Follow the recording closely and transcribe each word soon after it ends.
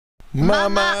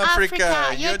Mama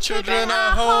Africa, your children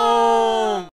are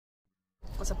home.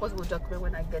 I suppose we'll document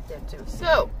when I get there too.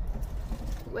 So,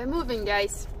 we're moving,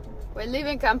 guys. We're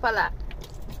leaving Kampala.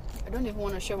 I don't even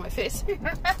want to show my face.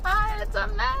 It's a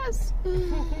mess.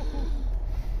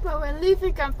 But we're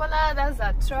leaving Kampala. There's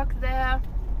a truck there.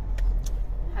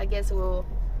 I guess we'll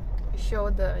show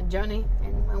the journey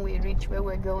and when we reach where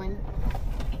we're going.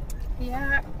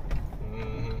 Yeah.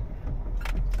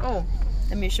 Oh,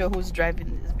 let me show who's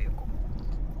driving this vehicle.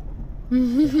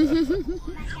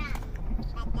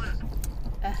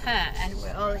 And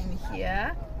we're all in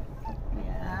here.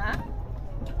 Yeah.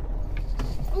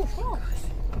 Oh,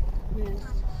 yeah.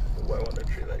 Why want a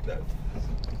tree like that?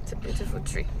 It's a beautiful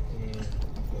tree.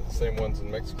 The same ones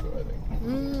in Mexico, I think.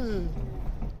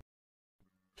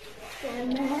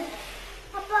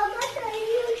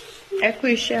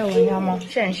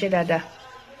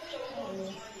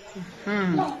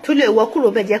 Tule wo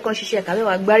kúrò be je kan ṣiṣẹ́ ka be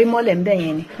wa gbárí mọ́lẹ̀ ńbẹ̀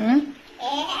yẹn ni.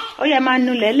 Ó yẹ máa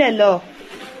nu lẹ́lẹ̀ lọ.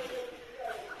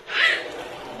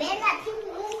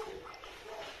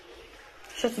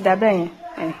 Ṣé ti dà bẹ́ẹ̀ yẹn?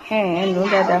 Ẹ nu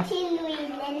dáadáa.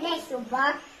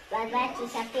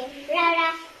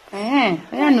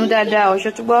 Ó yá nu dáadáa o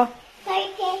ṣé tú gbọ́.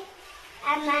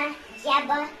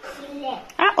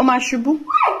 Ah, ó máa ṣubú.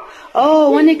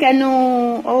 Oh, wọ́n ní kẹ́nu.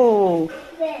 Oh.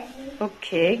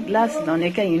 Okay, glass náà ní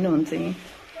kẹ́yìn náà ń tiyín.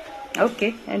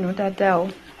 Okay, ẹ nu dáadáa o.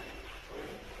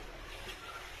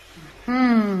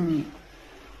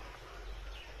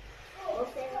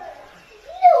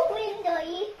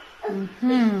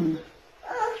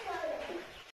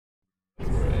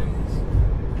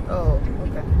 Oh,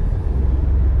 okay.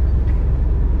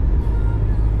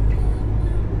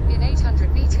 In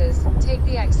 800 meters, take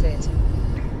the exit.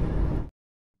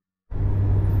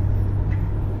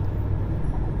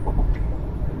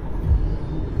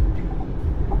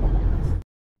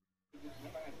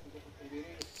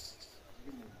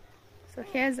 So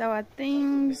here's our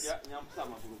things.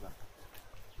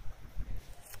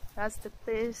 That's the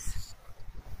place.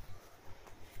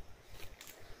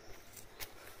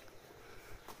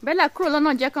 Bella kúrò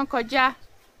lọ́nà jẹ́ kán kọjá.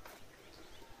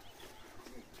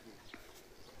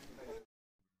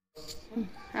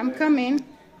 I'm coming.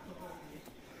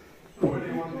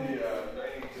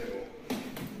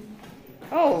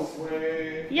 Oh,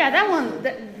 yeah, that one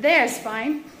there's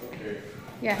fine. Okay.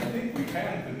 Yeah. I think we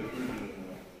can put the food in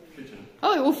the kitchen.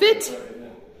 Oh, it will fit?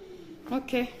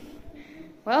 Okay.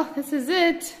 Well, this is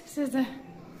it. This is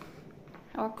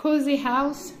our cozy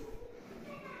house.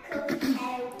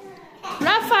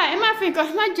 Rafa, Emma Finko,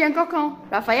 my Jenko,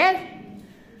 Raphael.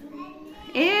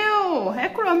 Ew,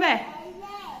 Ekurombe.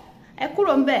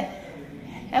 Ekurombe.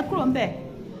 Ekurombe.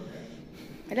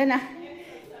 Elena,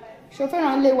 chauffeur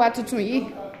on les watutu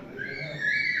yi.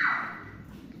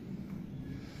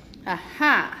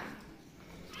 Aha.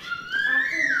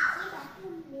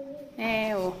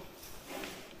 Ew.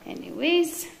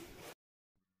 Anyways,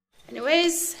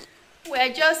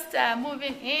 we're just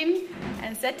moving in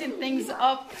and setting things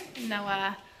up in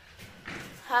our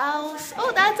house.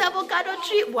 Oh, that's avocado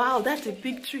tree. Wow, that's a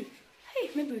big tree. Hey,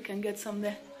 maybe we can get some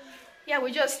there. Yeah,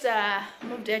 we just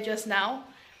moved there just now,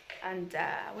 and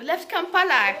we left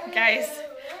Kampala, guys.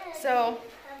 So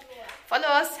follow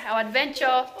us, our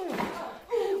adventure. Ooh,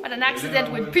 what an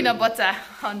accident with peanut butter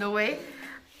on the way.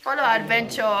 Follow our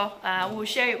adventure. We'll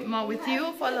share it more with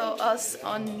you. Follow us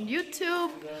on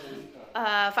YouTube,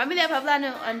 Familia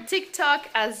Pablanu on TikTok,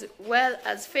 as well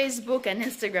as Facebook and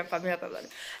Instagram, Familia Pablanu.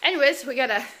 Anyways, we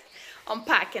gotta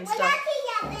unpack and stuff.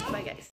 Bye, guys.